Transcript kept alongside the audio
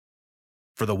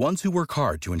For the ones who work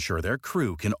hard to ensure their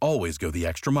crew can always go the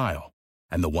extra mile,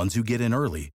 and the ones who get in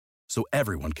early so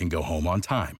everyone can go home on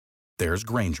time, there's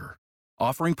Grainger,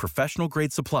 offering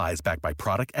professional-grade supplies backed by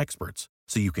product experts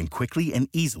so you can quickly and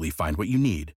easily find what you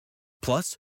need.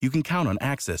 Plus, you can count on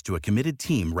access to a committed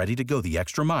team ready to go the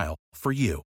extra mile for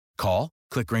you. Call,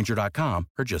 click Grainger.com,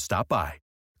 or just stop by.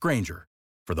 Grainger,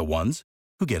 for the ones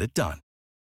who get it done.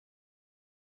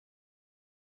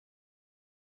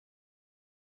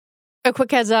 A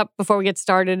quick heads up before we get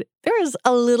started. There is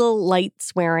a little light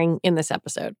swearing in this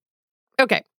episode.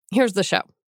 Okay, here's the show.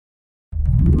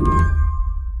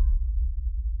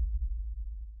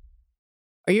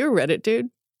 Are you a Reddit dude?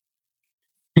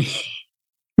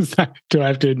 Do I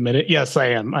have to admit it? Yes, I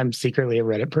am. I'm secretly a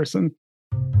Reddit person.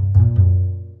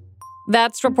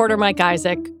 That's reporter Mike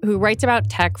Isaac, who writes about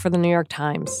tech for the New York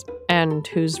Times, and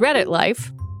whose Reddit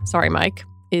life, sorry Mike,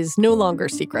 is no longer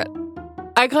secret.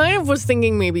 I kind of was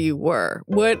thinking maybe you were.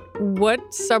 What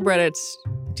subreddits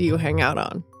do you hang out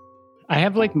on? I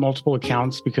have like multiple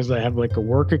accounts because I have like a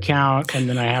work account, and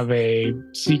then I have a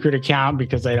secret account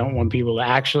because I don't want people to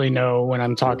actually know when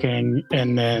I'm talking.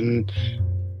 And then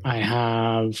I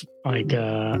have like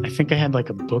I think I had like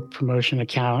a book promotion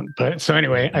account. But so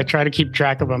anyway, I try to keep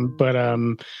track of them. But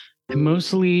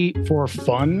mostly for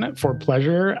fun, for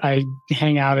pleasure, I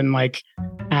hang out in like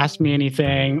Ask Me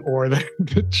Anything or the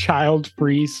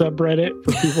child-free subreddit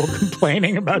for people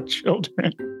complaining about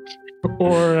children.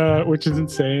 Or, which is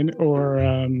insane, or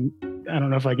I don't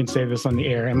know if I can say this on the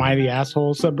air. Am I the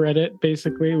asshole subreddit,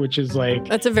 basically, which is like...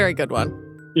 That's a very good one.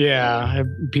 Yeah, I have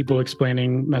people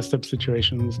explaining messed up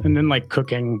situations, and then like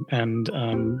cooking and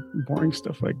boring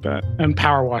stuff like that. And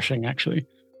power washing, actually.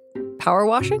 Power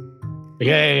washing?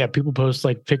 Yeah. People post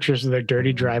like pictures of their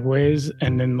dirty driveways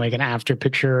and then like an after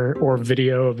picture or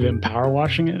video of them power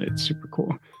washing it. It's super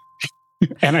cool.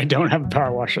 And I don't have a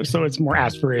power washer, so it's more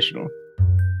aspirational.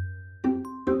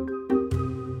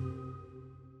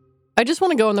 I just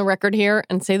want to go on the record here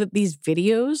and say that these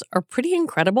videos are pretty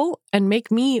incredible and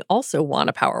make me also want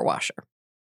a power washer.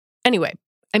 Anyway,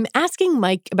 I'm asking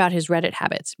Mike about his Reddit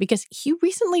habits because he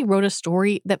recently wrote a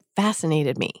story that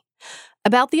fascinated me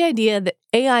about the idea that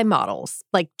AI models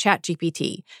like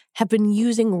ChatGPT have been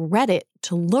using Reddit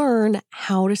to learn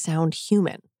how to sound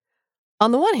human.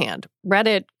 On the one hand,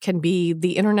 Reddit can be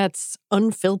the internet's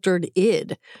unfiltered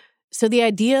id. So the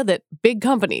idea that big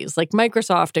companies like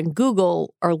Microsoft and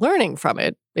Google are learning from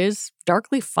it is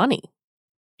darkly funny.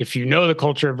 If you know the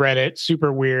culture of Reddit,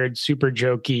 super weird, super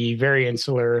jokey, very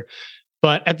insular.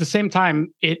 But at the same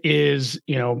time, it is,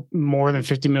 more than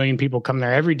 50 million people come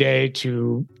there every day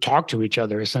to talk to each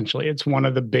other, essentially. It's one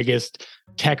of the biggest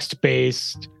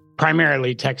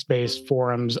primarily text-based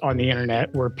forums on the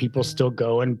internet where people still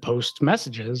go and post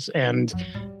messages and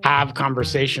have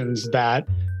conversations that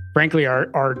frankly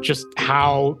are just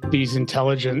how these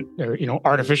intelligent or,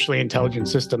 artificially intelligent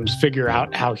systems figure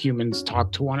out how humans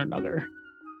talk to one another.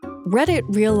 Reddit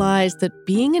realized that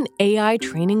being an AI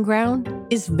training ground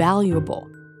is valuable.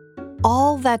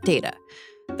 All that data,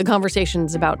 the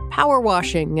conversations about power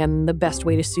washing and the best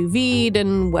way to sous vide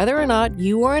and whether or not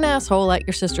you are an asshole at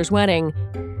your sister's wedding,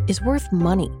 is worth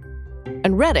money.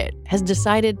 And Reddit has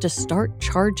decided to start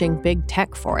charging big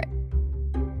tech for it.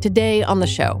 Today on the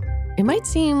show, it might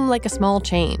seem like a small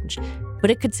change,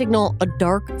 but it could signal a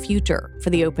dark future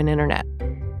for the open internet.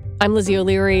 I'm Lizzie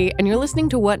O'Leary, and you're listening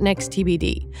to What Next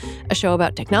TBD, a show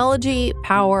about technology,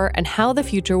 power, and how the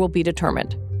future will be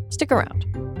determined. Stick around.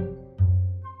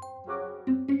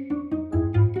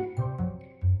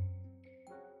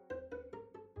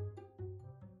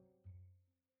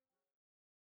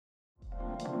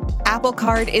 Apple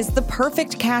Card is the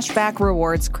perfect cashback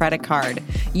rewards credit card.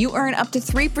 You earn up to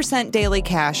 3% daily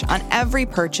cash on every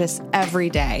purchase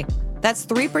every day. That's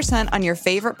 3% on your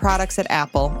favorite products at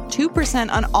Apple,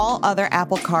 2% on all other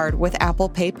Apple Card with Apple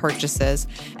Pay purchases,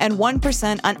 and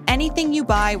 1% on anything you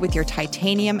buy with your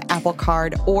titanium Apple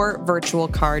Card or virtual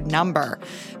card number.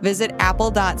 Visit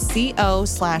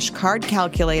apple.co/card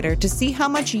calculator to see how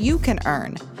much you can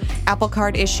earn. Apple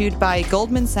Card issued by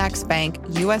Goldman Sachs Bank,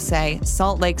 USA,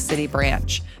 Salt Lake City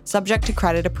branch. Subject to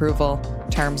credit approval.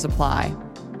 Terms apply.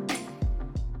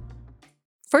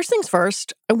 First things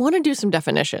first, I want to do some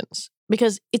definitions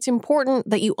because it's important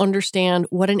that you understand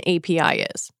what an API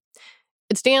is.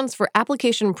 It stands for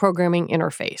Application Programming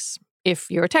Interface. If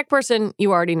you're a tech person,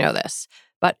 you already know this.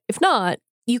 But if not,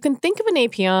 you can think of an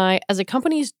API as a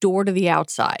company's door to the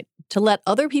outside to let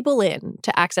other people in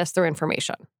to access their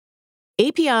information.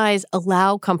 APIs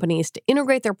allow companies to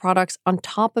integrate their products on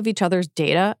top of each other's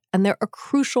data, and they're a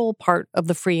crucial part of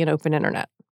the free and open internet.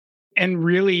 And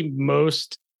really,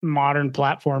 most modern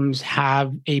platforms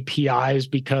have APIs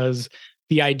because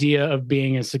the idea of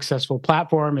being a successful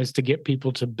platform is to get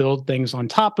people to build things on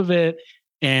top of it.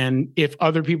 And if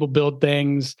other people build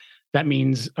things, that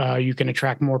means you can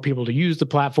attract more people to use the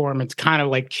platform. It's kind of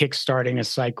like kickstarting a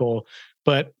cycle.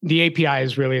 But the API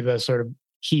is really the sort of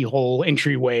keyhole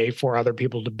entryway for other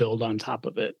people to build on top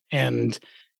of it. And,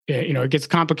 it gets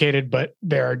complicated, but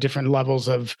there are different levels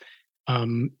of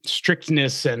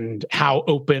strictness and how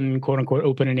open, quote unquote,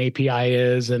 open an API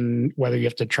is and whether you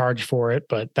have to charge for it.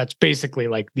 But that's basically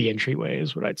like the entryway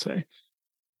is what I'd say.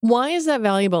 Why is that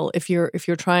valuable if you're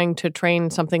trying to train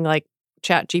something like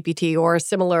ChatGPT or a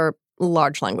similar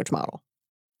large language model?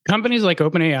 Companies like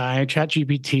OpenAI,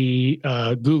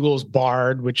 ChatGPT, Google's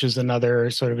Bard, which is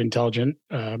another sort of intelligent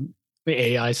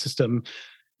AI system,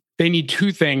 they need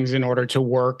two things in order to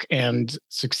work and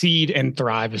succeed and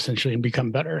thrive, essentially, and become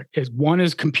better. One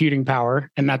is computing power,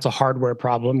 and that's a hardware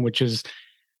problem, which is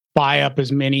buy up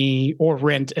as many or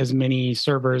rent as many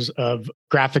servers of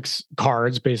graphics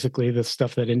cards, basically the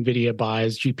stuff that NVIDIA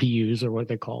buys, GPUs or what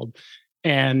they're called.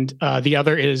 And the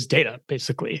other is data,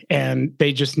 basically. And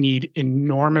they just need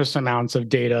enormous amounts of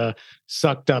data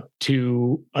sucked up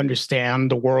to understand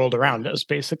the world around us,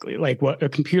 basically. Like what a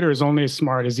computer is only as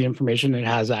smart as the information it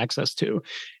has access to.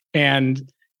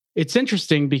 And it's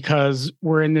interesting because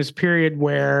we're in this period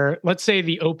where, let's say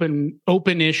the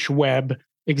open-ish web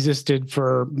existed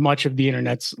for much of the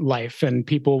internet's life, and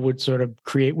people would sort of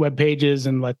create web pages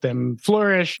and let them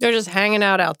flourish. They're just hanging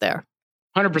out there.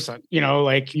 100%.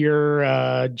 Like your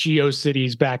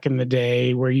GeoCities back in the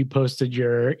day where you posted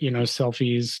your,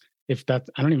 selfies.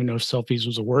 I don't even know if selfies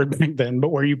was a word back then, but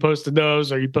where you posted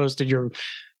those or you posted your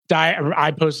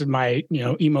I posted my,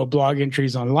 emo blog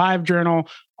entries on LiveJournal.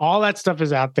 All that stuff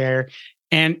is out there.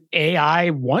 And AI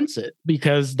wants it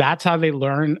because that's how they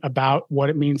learn about what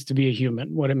it means to be a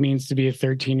human, what it means to be a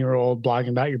 13-year-old blogging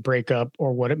about your breakup,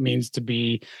 or what it means to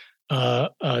be a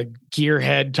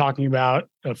gearhead talking about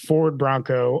a Ford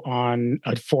Bronco on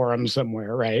a forum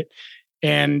somewhere, right?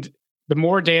 And the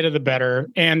more data, the better.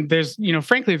 And there's,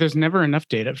 frankly, there's never enough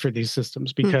data for these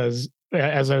systems because,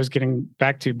 as I was getting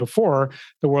back to before,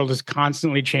 the world is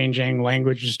constantly changing,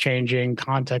 language is changing,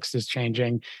 context is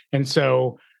changing. And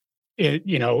so,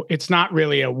 it's not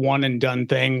really a one and done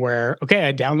thing where, okay,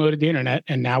 I downloaded the internet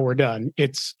and now we're done.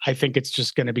 I think it's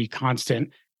just going to be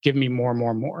constant. Give me more,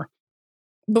 more, more.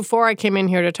 Before I came in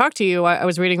here to talk to you, I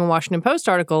was reading a Washington Post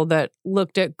article that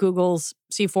looked at Google's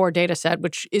C4 data set,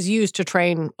 which is used to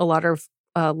train a lot of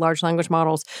large language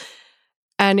models.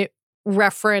 And it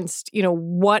referenced,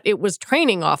 what it was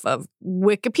training off of.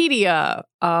 Wikipedia,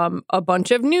 a bunch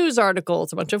of news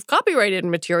articles, a bunch of copyrighted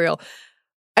material.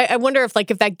 I wonder if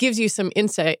that gives you some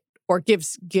insight or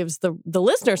gives the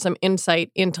listener some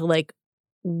insight into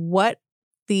what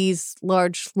these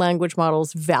large language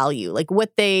models value,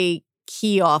 what they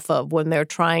key off of when they're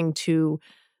trying to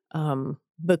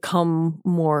become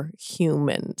more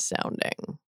human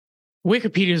sounding.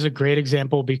 Wikipedia is a great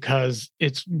example because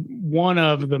it's one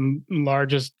of the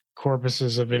largest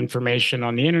corpuses of information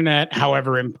on the internet,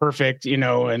 however imperfect,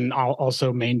 and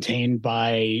also maintained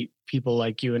by people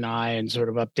like you and I and sort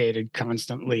of updated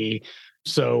constantly.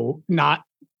 So not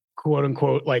quote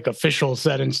unquote official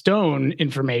set in stone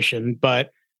information,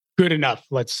 but good enough,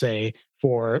 let's say,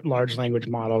 for large language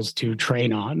models to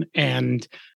train on. And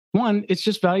one, it's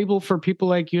just valuable for people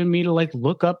like you and me to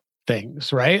look up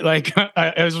things, right?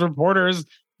 As reporters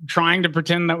trying to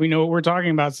pretend that we know what we're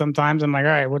talking about sometimes, I'm like,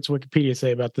 all right, what's Wikipedia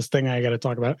say about this thing I got to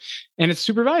talk about? And it's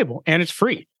super valuable and it's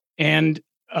free. And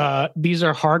these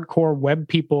are hardcore web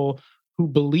people who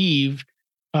believe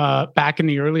back in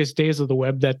the earliest days of the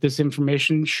web that this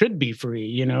information should be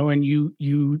free, and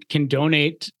you can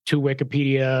donate to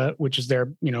Wikipedia, which is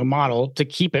their, model to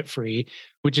keep it free,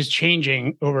 which is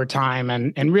changing over time.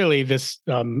 And really this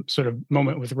sort of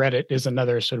moment with Reddit is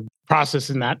another sort of process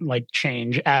in that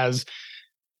change as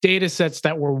data sets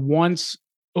that were once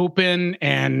open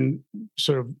and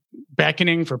sort of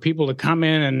beckoning for people to come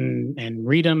in and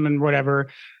read them and whatever.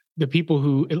 The people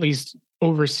who at least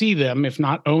oversee them, if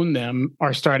not own them,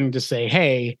 are starting to say,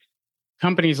 hey,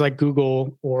 companies like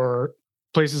Google or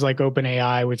places like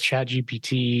OpenAI with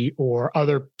ChatGPT or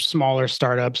other smaller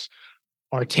startups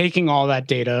are taking all that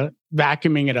data,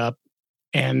 vacuuming it up,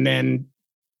 and then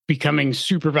becoming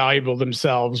super valuable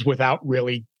themselves without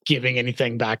really giving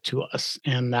anything back to us.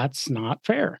 And that's not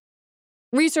fair.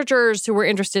 Researchers who were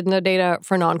interested in the data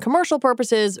for non-commercial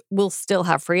purposes will still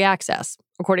have free access,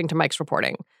 according to Mike's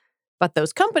reporting. But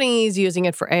those companies using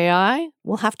it for AI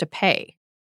will have to pay.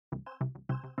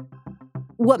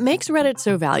 What makes Reddit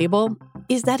so valuable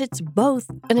is that it's both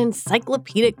an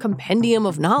encyclopedic compendium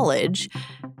of knowledge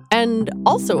and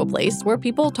also a place where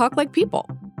people talk like people,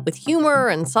 with humor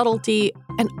and subtlety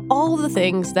and all the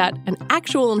things that an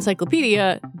actual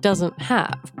encyclopedia doesn't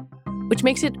have, which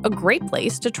makes it a great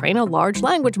place to train a large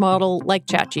language model like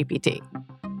ChatGPT.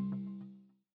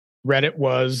 Reddit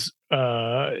was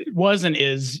and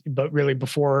is, but really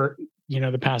before,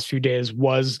 the past few days,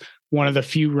 was one of the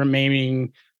few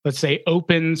remaining, let's say,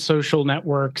 open social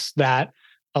networks that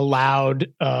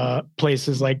allowed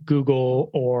places like Google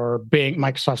or Bing,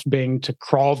 Microsoft's Bing, to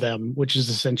crawl them, which is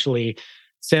essentially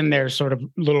send their sort of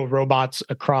little robots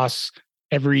across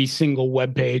every single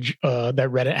web page that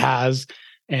Reddit has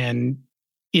and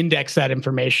index that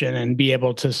information and be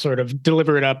able to sort of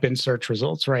deliver it up in search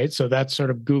results, right? So that's sort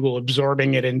of Google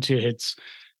absorbing it into its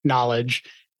knowledge.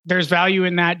 There's value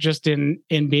in that, just in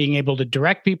being able to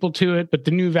direct people to it, but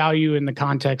the new value in the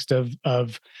context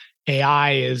of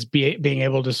AI is being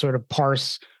able to sort of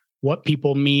parse what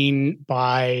people mean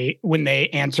by when they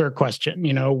answer a question,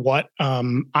 what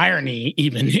irony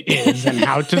even is and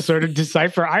how to sort of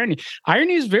decipher irony.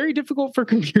 Irony is very difficult for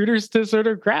computers to sort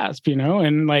of grasp,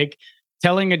 and like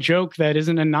telling a joke that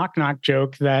isn't a knock-knock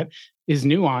joke that is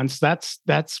nuanced,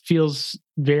 that feels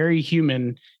very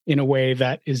human in a way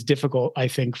that is difficult, I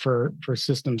think, for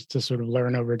systems to sort of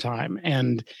learn over time.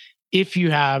 And if you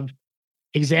have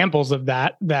examples of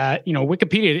that,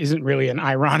 Wikipedia isn't really an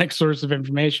ironic source of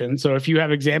information. So if you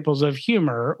have examples of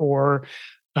humor or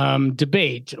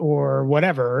debate or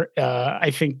whatever,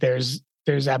 I think there's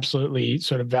absolutely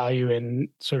sort of value in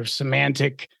sort of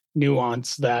semantic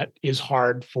nuance that is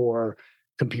hard for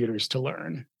computers to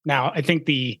learn. Now, I think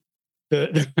the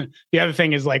other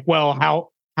thing is like, well,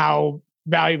 how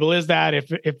valuable is that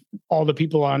if all the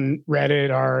people on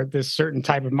Reddit are this certain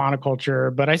type of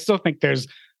monoculture? But I still think there's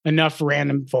enough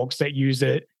random folks that use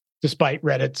it, despite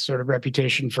Reddit's sort of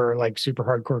reputation for like super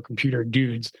hardcore computer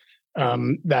dudes,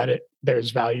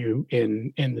 there's value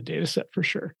in the data set for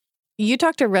sure. You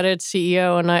talked to Reddit's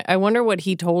CEO, and I wonder what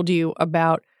he told you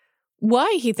about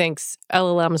why he thinks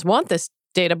LLMs want this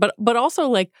data, but also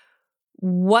like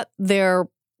what their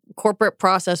corporate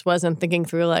process was in thinking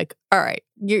through like, all right,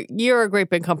 you're a great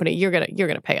big company, you're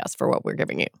gonna pay us for what we're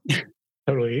giving you.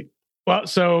 Totally. Well,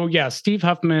 so yeah, Steve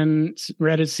Huffman,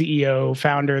 Reddit's CEO,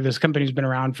 founder. This company's been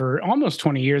around for almost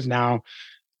 20 years now.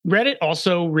 Reddit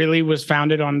also really was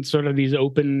founded on sort of these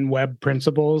open web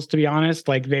principles, to be honest.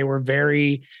 Like they were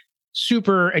very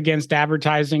super against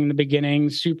advertising in the beginning,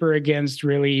 super against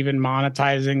really even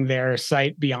monetizing their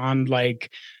site beyond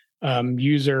like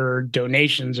user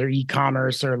donations or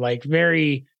e-commerce, or like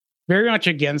very, very much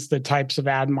against the types of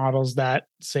ad models that,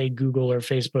 say, Google or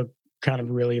Facebook kind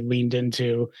of really leaned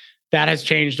into. That has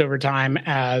changed over time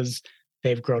as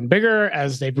they've grown bigger,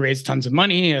 as they've raised tons of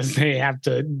money, as they have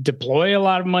to deploy a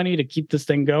lot of money to keep this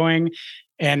thing going.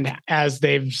 And as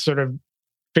they've sort of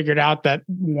figured out that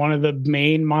one of the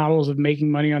main models of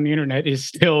making money on the internet is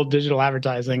still digital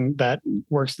advertising that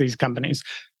works these companies.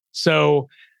 So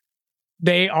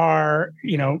they are,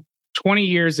 20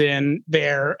 years in,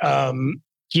 they're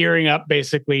gearing up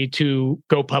basically to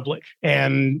go public.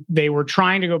 And they were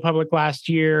trying to go public last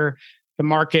year. The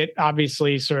market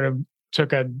obviously sort of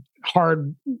took a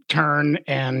hard turn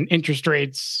and interest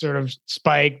rates sort of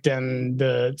spiked and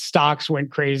the stocks went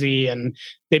crazy. And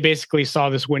they basically saw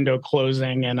this window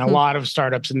closing, and a lot of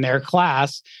startups in their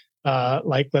class,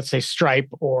 like let's say Stripe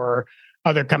or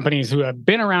other companies who have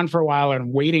been around for a while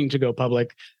and waiting to go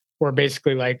public, were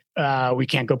basically like, we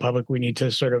can't go public. We need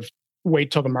to sort of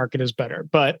wait till the market is better.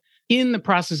 But in the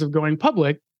process of going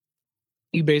public,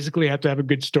 you basically have to have a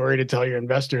good story to tell your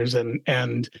investors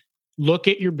and look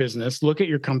at your business, look at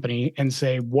your company and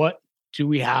say, what do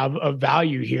we have of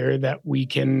value here that we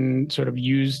can sort of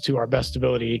use to our best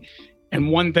ability?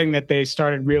 And one thing that they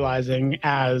started realizing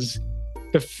as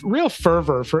the real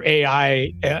fervor for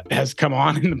AI has come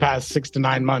on in the past 6 to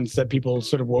 9 months that people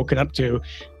sort of woken up to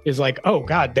is like, oh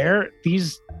God,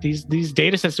 these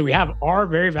data sets that we have are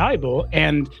very valuable.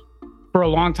 And for a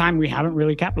long time, we haven't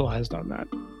really capitalized on that.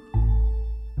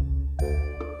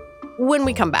 When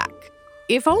we come back,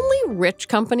 if only rich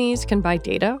companies can buy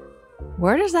data,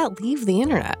 where does that leave the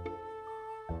internet?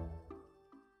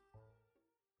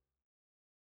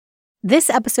 This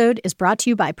episode is brought to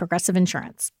you by Progressive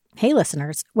Insurance. Hey,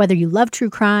 listeners, whether you love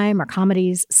true crime or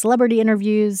comedies, celebrity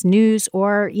interviews, news,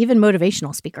 or even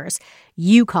motivational speakers,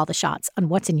 you call the shots on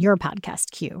what's in your podcast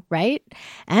queue, right?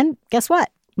 And guess what?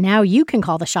 Now you can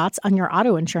call the shots on your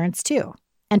auto insurance, too.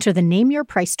 Enter the Name Your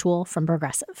Price tool from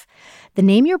Progressive. The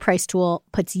Name Your Price tool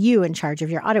puts you in charge of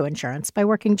your auto insurance by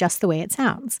working just the way it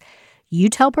sounds. You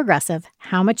tell Progressive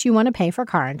how much you want to pay for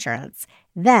car insurance.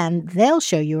 Then they'll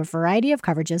show you a variety of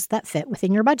coverages that fit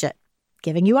within your budget.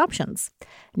 giving you options.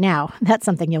 Now, that's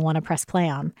something you'll want to press play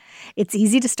on. It's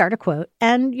easy to start a quote,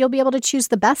 and you'll be able to choose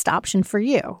the best option for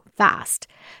you fast.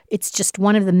 It's just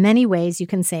one of the many ways you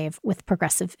can save with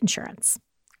Progressive Insurance.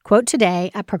 Quote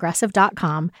today at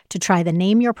Progressive.com to try the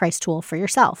Name Your Price tool for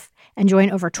yourself and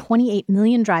join over 28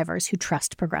 million drivers who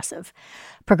trust Progressive.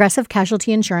 Progressive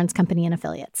Casualty Insurance Company and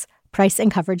Affiliates. Price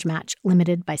and coverage match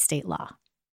limited by state law.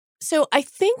 So I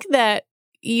think that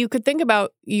you could think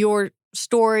about your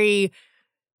story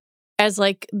as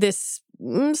like this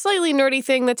slightly nerdy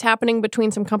thing that's happening between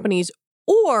some companies,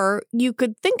 or you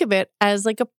could think of it as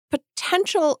like a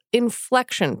potential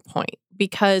inflection point,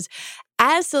 because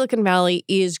as Silicon Valley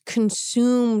is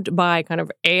consumed by kind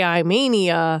of AI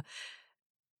mania,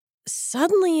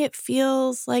 suddenly it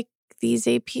feels like these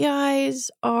APIs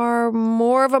are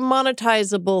more of a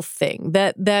monetizable thing,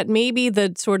 that maybe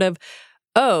the sort of,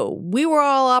 oh, we were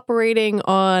all operating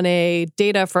on a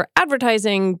data for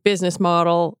advertising business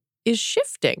model is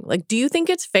shifting. Like, do you think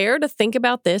it's fair to think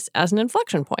about this as an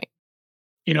inflection point?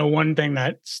 You know, one thing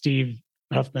that Steve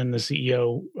Huffman, the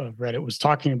CEO of Reddit, was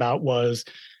talking about was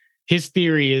his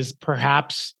theory is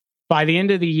perhaps by the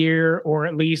end of the year, or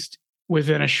at least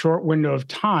within a short window of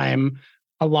time,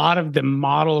 a lot of the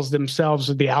models themselves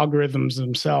or the algorithms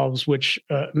themselves, which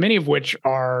many of which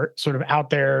are sort of out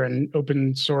there and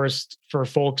open sourced for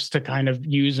folks to kind of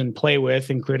use and play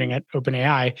with, including at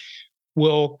OpenAI,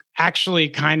 will actually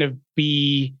kind of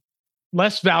be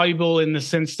less valuable in the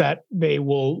sense that they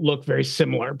will look very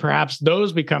similar. Perhaps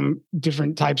those become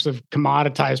different types of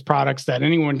commoditized products that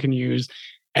anyone can use,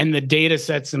 and the data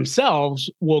sets themselves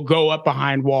will go up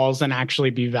behind walls and actually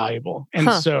be valuable.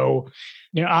 And so,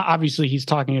 you know, obviously he's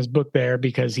talking his book there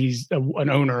because he's an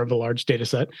owner of a large data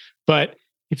set. But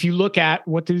if you look at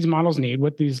what these models need,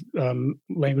 what these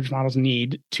language models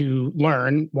need to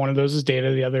learn, one of those is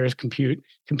data, the other is compute.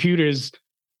 Compute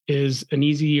is an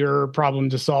easier problem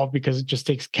to solve because it just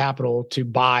takes capital to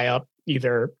buy up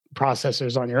either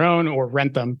processors on your own or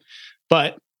rent them.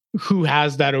 But who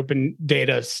has that open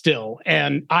data still?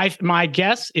 And my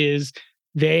guess is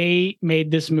they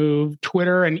made this move.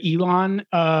 Twitter and Elon,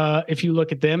 if you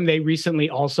look at them, they recently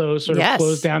also sort of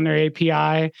closed down their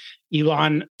API.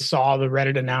 Elon saw the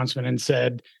Reddit announcement and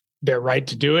said they're right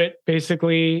to do it,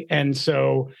 basically. And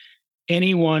so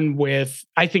anyone with,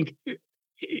 I think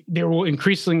there will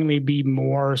increasingly be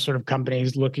more sort of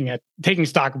companies looking at taking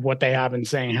stock of what they have and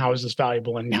saying, how is this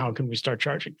valuable and how can we start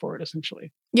charging for it,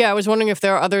 essentially? Yeah, I was wondering if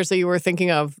there are others that you were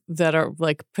thinking of that are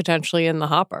like potentially in the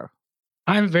hopper.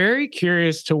 I'm very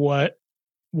curious to what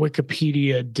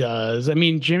Wikipedia does. I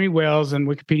mean, Jimmy Wales and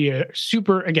Wikipedia are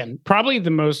super, again, probably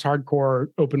the most hardcore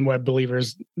open web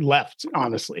believers left,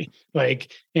 honestly.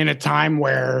 Like in a time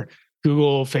where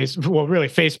Google,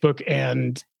 Facebook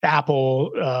and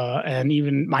Apple and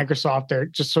even Microsoft, they're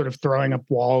just sort of throwing up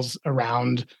walls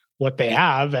around what they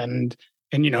have. And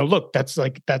you know, look, that's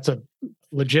a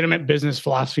legitimate business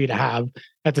philosophy to have.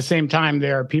 At the same time,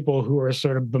 there are people who are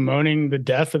sort of bemoaning the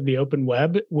death of the open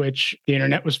web, which the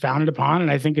internet was founded upon,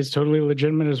 and I think is totally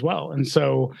legitimate as well. And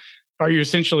so are you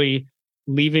essentially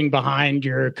leaving behind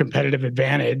your competitive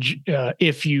advantage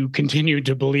if you continue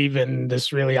to believe in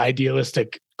this really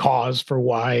idealistic cause for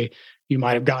why you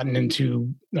might have gotten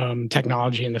into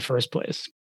technology in the first place?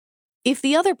 If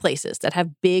the other places that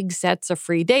have big sets of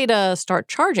free data start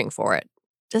charging for it,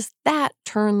 does that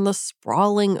turn the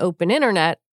sprawling open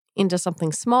internet into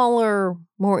something smaller,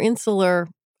 more insular,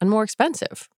 and more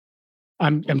expensive?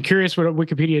 I'm curious what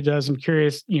Wikipedia does. I'm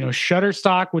curious, you know,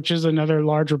 Shutterstock, which is another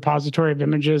large repository of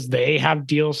images, they have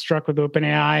deals struck with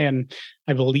OpenAI, and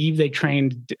I believe they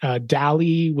trained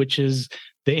DALL-E, which is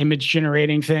the image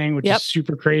generating thing, which is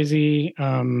super crazy.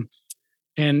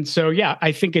 And so, yeah,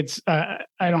 I think it's, I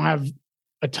don't have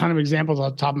a ton of examples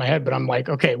off the top of my head, but I'm like,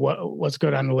 okay, let's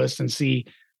go down the list and see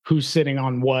who's sitting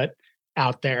on what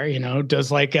out there. You know,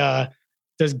 does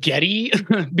Getty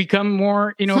become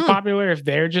more, popular if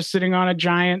they're just sitting on a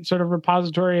giant sort of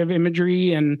repository of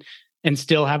imagery and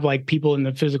still have like people in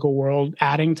the physical world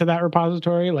adding to that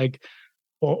repository? Like,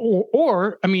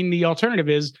 or I mean, the alternative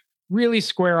is really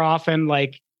square off and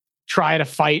like try to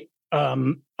fight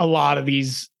a lot of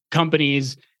these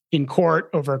companies in court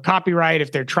over copyright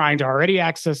if they're trying to already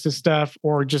access this stuff,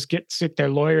 or just sit their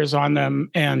lawyers on them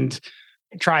and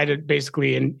try to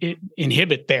basically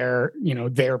inhibit their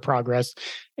progress.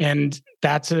 And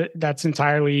that's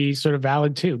entirely sort of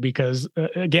valid too, because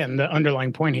again, the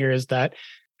underlying point here is that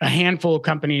a handful of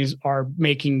companies are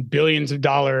making billions of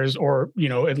dollars, or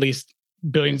at least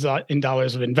billions in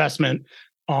dollars of investment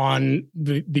on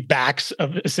the backs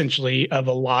of essentially of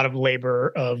a lot of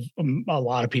labor of a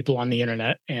lot of people on the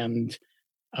internet. And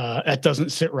that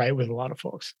doesn't sit right with a lot of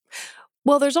folks.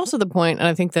 Well, there's also the point, and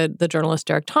I think that the journalist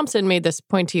Derek Thompson made this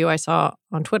point to you I saw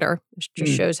on Twitter, which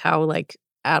just shows how like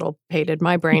addlepated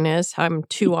my brain is. I'm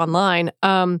too online.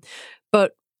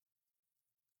 But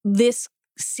this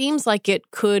seems like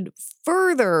it could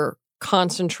further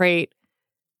concentrate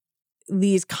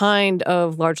these kind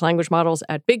of large language models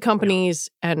at big companies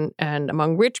and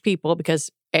among rich people because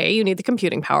A, you need the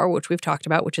computing power, which we've talked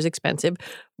about, which is expensive.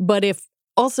 But if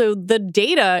also the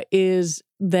data is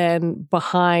then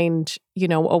behind,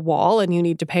 a wall and you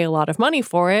need to pay a lot of money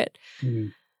for it,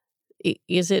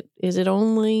 is it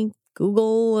only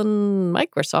Google and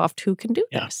Microsoft who can do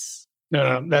this?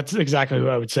 No, that's exactly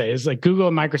what I would say. Is like Google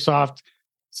and Microsoft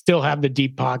still have the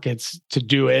deep pockets to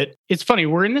do it. It's funny,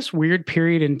 we're in this weird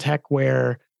period in tech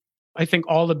where I think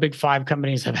all the big 5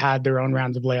 companies have had their own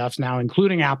rounds of layoffs now,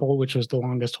 including Apple, which was the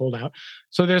longest holdout.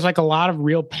 So there's like a lot of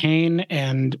real pain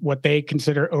and what they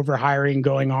consider overhiring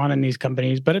going on in these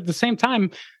companies. But at the same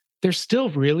time, they're still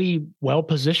really well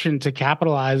positioned to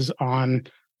capitalize on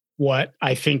what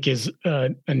I think is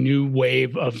a new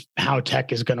wave of how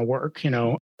tech is going to work.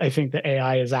 I think the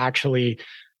AI is actually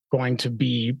going to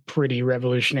be pretty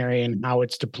revolutionary in how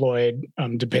it's deployed,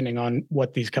 depending on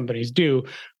what these companies do.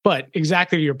 But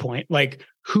exactly to your point, like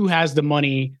who has the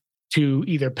money to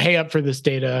either pay up for this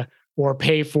data or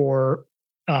pay for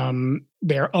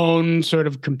their own sort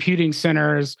of computing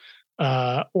centers,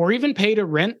 or even pay to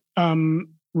rent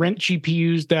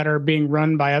GPUs that are being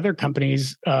run by other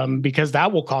companies, because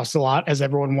that will cost a lot as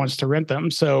everyone wants to rent them.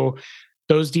 So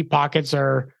those deep pockets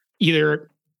are either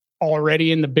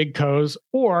already in the big cos,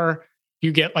 or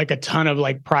you get like a ton of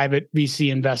like private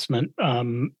VC investment.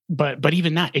 But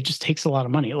even that, it just takes a lot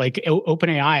of money. Like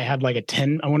OpenAI had like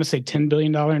 $10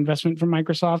 billion investment from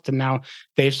Microsoft, and now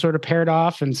they've sort of paired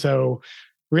off. And so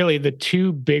really the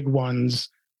two big ones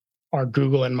are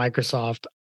Google and Microsoft.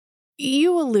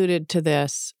 You alluded to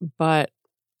this, but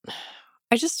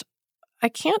I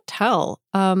can't tell.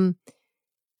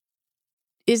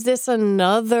 Is this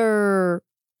another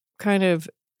kind of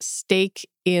stake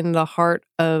in the heart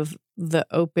of the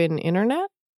open internet?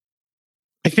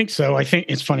 I think so. I think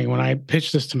it's funny when I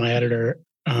pitched this to my editor,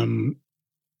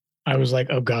 I was like,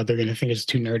 oh God, they're going to think it's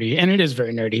too nerdy. And it is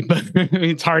very nerdy, but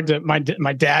it's hard to, my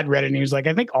dad read it and he was like,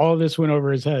 I think all of this went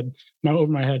over his head, not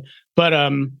over my head.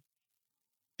 But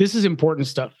this is important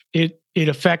stuff. It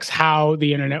affects how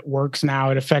the internet works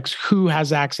now. It affects who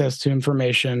has access to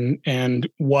information and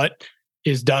what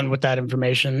is done with that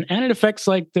information. And it affects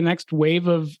like the next wave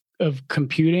of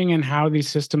computing and how these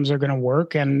systems are going to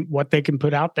work and what they can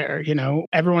put out there.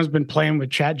 Everyone's been playing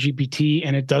with ChatGPT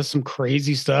and it does some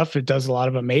crazy stuff. It does a lot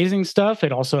of amazing stuff.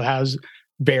 It also has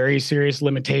very serious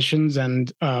limitations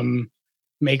and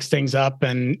makes things up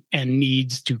and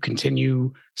needs to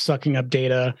continue sucking up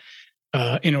data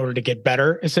in order to get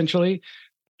better, essentially.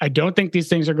 I don't think these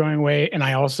things are going away. And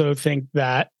I also think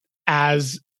that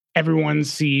as everyone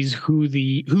sees who's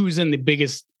in the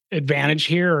biggest advantage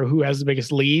here or who has the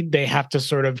biggest lead, they have to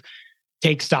sort of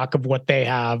take stock of what they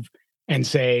have and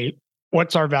say,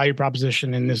 what's our value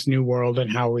proposition in this new world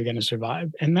and how are we going to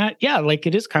survive? And that,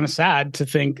 it is kind of sad to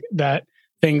think that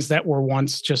things that were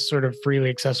once just sort of freely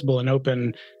accessible and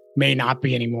open may not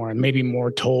be anymore. And maybe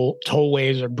more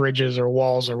tollways or bridges or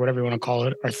walls or whatever you want to call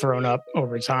it are thrown up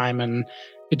over time. And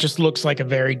it just looks like a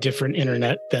very different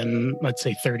internet than, let's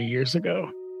say, 30 years ago.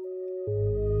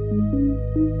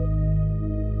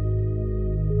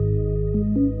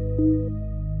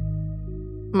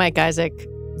 Mike Isaac,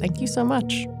 thank you so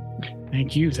much.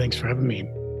 Thank you. Thanks for having me.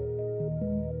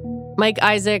 Mike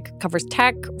Isaac covers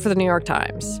tech for the New York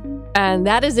Times. And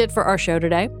that is it for our show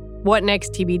today. What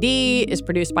Next TBD is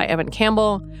produced by Evan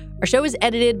Campbell. Our show is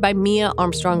edited by Mia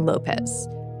Armstrong-Lopez.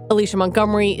 Alicia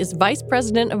Montgomery is Vice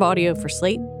President of Audio for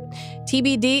Slate.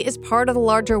 TBD is part of the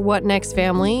larger What Next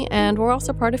family, and we're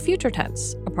also part of Future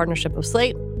Tense, a partnership of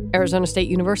Slate, Arizona State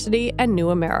University, and New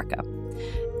America.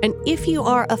 And if you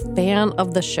are a fan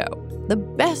of the show, the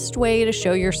best way to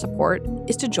show your support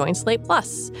is to join Slate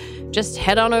Plus. Just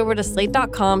head on over to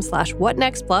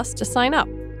slate.com/whatnextplus to sign up.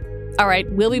 All right,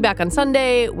 we'll be back on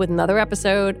Sunday with another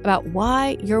episode about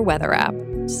why your weather app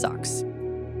sucks.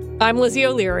 I'm Lizzie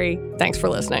O'Leary. Thanks for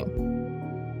listening.